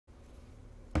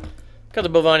Got to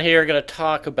move on here. Going to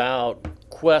talk about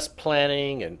quest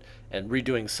planning and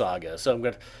redoing Saga. So I'm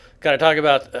going to kind of talk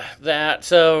about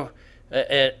that.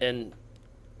 And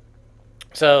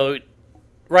so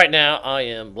right now I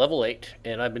am level 8,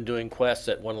 and I've been doing quests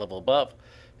at one level above.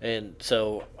 And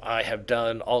so I have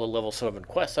done all the level 7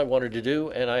 quests I wanted to do,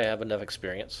 and I have enough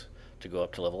experience to go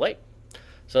up to level 8.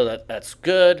 So that's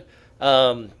good.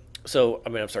 I'm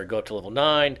sorry, go up to level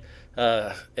 9.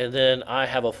 And then I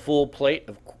have a full plate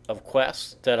of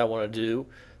quests that I want to do,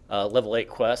 level 8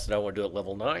 quests that I want to do at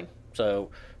level 9.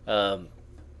 Um,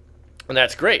 and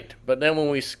that's great. But then when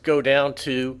we go down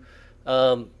to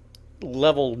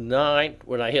level 9,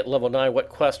 when I hit level 9, what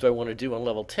quest do I want to do on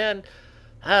level 10?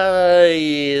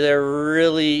 There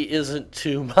really isn't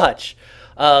too much.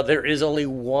 There is only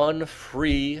one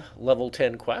free level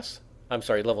 10 quest. I'm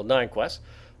sorry, level 9 quest.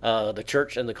 The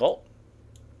Church and the Cult.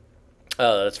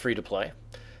 That's free to play.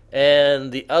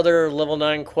 And the other level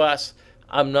 9 quests,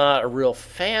 I'm not a real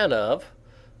fan of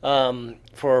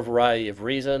for a variety of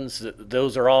reasons.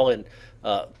 Those are all in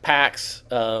packs,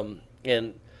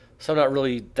 and so I'm not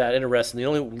really that interested. The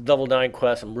only level 9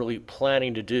 quest I'm really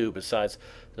planning to do besides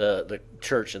the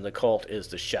Church and the Cult is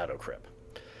the Shadow Crypt.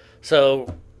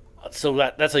 So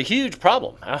that's a huge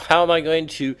problem. How am I going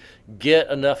to get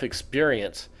enough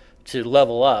experience to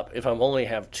level up if I only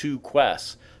have 2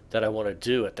 quests that I want to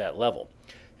do at that level?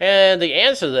 And the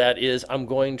answer to that is I'm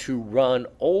going to run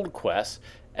old quests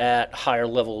at higher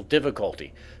level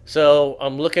difficulty. So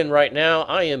I'm looking right now,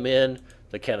 I am in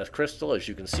the Kenneth Crystal, as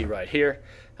you can see right here.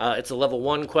 It's a level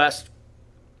 1 quest,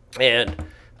 and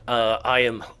I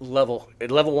am at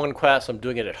level 1 quest, I'm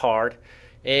doing it at hard,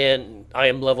 and I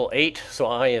am level 8, so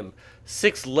I am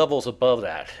 6 levels above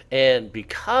that. And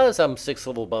because I'm 6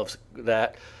 levels above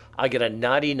that, I get a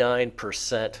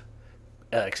 99%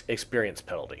 experience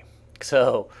penalty.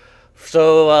 So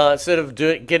instead of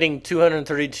getting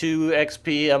 232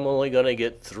 XP, I'm only going to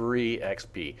get 3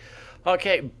 XP.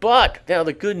 Okay, but now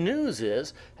the good news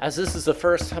is, as this is the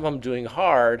first time I'm doing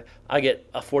hard, I get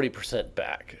a 40%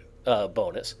 back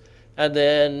bonus. And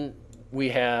then we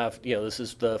have, this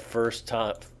is the first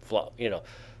time,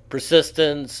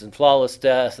 persistence and flawless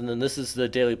death, and then this is the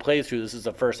daily playthrough. This is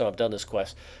the first time I've done this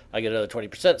quest. I get another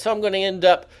 20%. So I'm going to end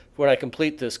up, when I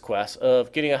complete this quest,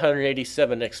 of getting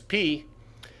 187 XP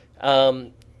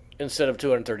instead of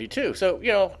 232. So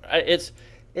it's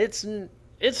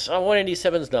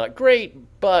 187 is not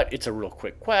great, but it's a real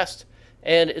quick quest,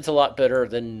 and it's a lot better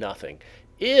than nothing.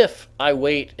 If I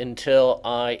wait until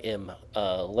I am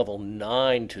level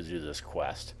 9 to do this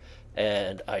quest,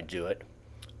 and I do it,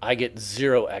 I get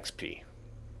 0 XP.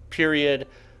 Period.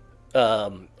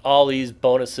 All these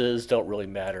bonuses don't really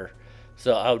matter.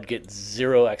 So I would get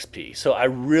 0 XP. So I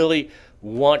really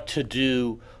want to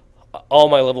do all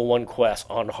my level 1 quests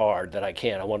on hard that I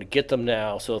can. I want to get them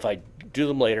now, so if I do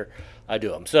them later, I do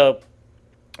them. So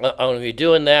I'm going to be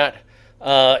doing that.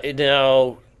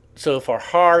 Now, so for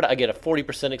hard, I get a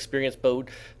 40% experience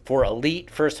bonus. For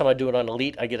elite, first time I do it on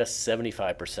elite, I get a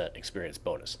 75% experience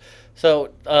bonus.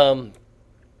 So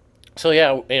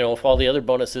yeah, with all the other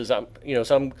bonuses,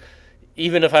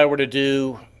 even if I were to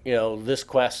do, this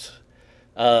quest,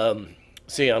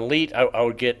 see on elite, I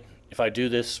would get, if I do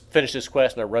this, finish this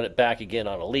quest and I run it back again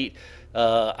on elite,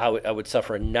 I would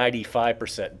suffer a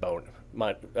 95%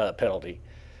 penalty.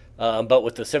 But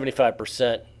with the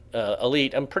 75%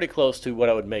 elite, I'm pretty close to what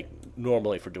I would make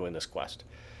normally for doing this quest.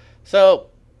 So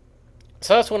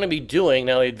that's what I'm going to be doing.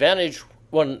 Now,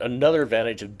 another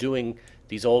advantage of doing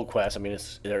these old quests,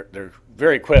 they're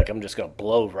very quick. I'm just going to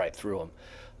blow right through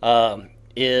them.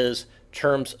 Is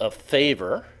terms of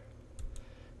favor.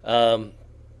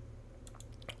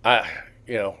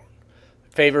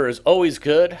 Favor is always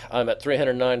good. I'm at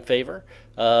 309 favor.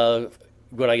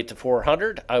 When I get to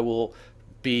 400, I will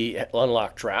be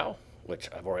unlocked Drow, which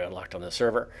I've already unlocked on the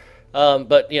server.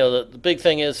 But the big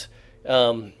thing is,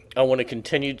 I want to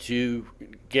continue to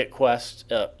get quests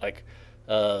like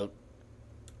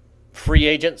free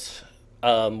agents.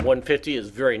 150 is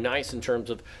very nice in terms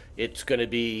of it's going to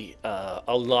be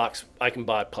unlocks. I can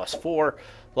buy +4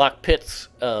 lock pits,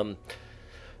 coin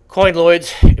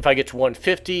lloyds. If I get to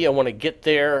 150, I want to get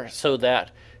there so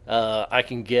that I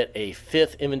can get a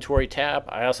 5th inventory tab.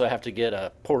 I also have to get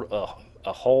a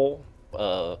hold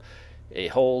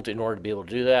in order to be able to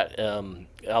do that.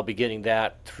 I'll be getting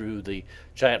that through the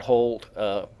giant hold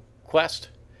quest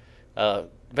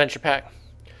venture pack.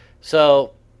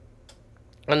 So,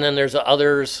 and then there's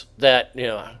others that,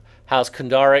 House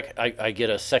Kandaric, I get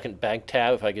a 2nd bank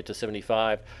tab if I get to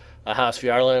 75. House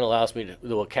Fjarlin allows me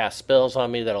to cast spells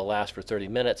on me that'll last for 30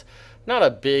 minutes. Not a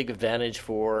big advantage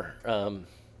for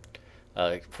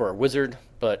for a wizard,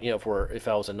 but if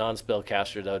I was a non-spell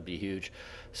caster, that would be huge.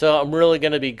 So I'm really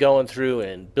going to be going through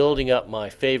and building up my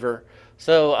favor.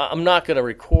 So I'm not going to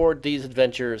record these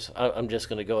adventures. I'm just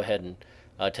going to go ahead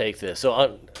and take this.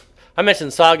 So I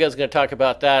mentioned Saga. I was going to talk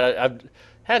about that. I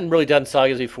hadn't really done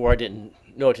Sagas before. I didn't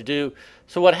know what to do.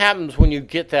 So what happens when you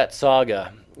get that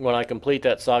Saga, when I complete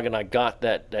that Saga and I got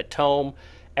that tome,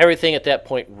 everything at that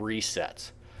point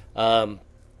resets.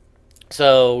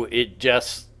 So it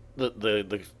just,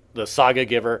 the Saga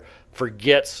giver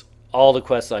forgets all the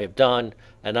quests I have done,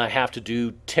 and I have to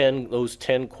do those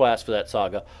 10 quests for that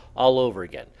Saga all over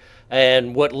again.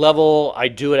 And what level I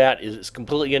do it at is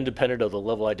completely independent of the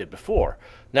level I did before.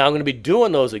 Now I'm going to be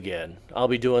doing those again. I'll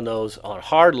be doing those on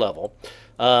hard level.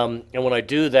 And when I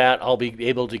do that, I'll be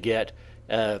able to get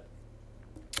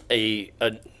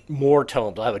more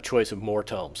tomes. I'll have a choice of more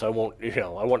tomes. So I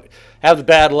won't have the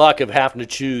bad luck of having to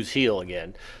choose heal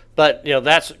again. But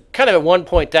that's kind of at one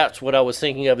point. That's what I was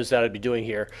thinking of, is that I'd be doing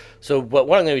here. So what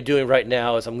I'm going to be doing right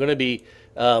now is I'm going to be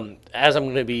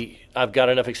I've got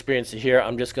enough experience here.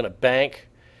 I'm just going to bank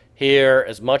here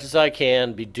as much as I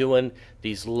can. Be doing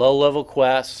these low-level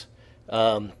quests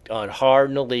on hard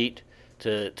and elite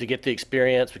to get the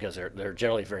experience, because they're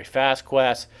generally very fast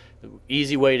quests.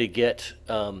 Easy way to get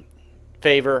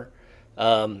favor.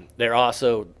 They're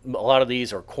also, a lot of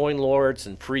these are coin lords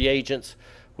and free agents,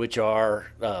 which are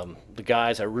the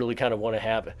guys I really kind of want to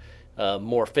have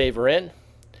more favor in.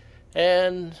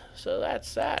 And so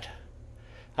that's that.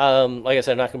 Like I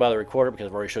said, I'm not going to bother the recorder because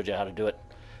I've already showed you how to do it.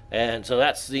 And so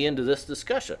that's the end of this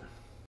discussion.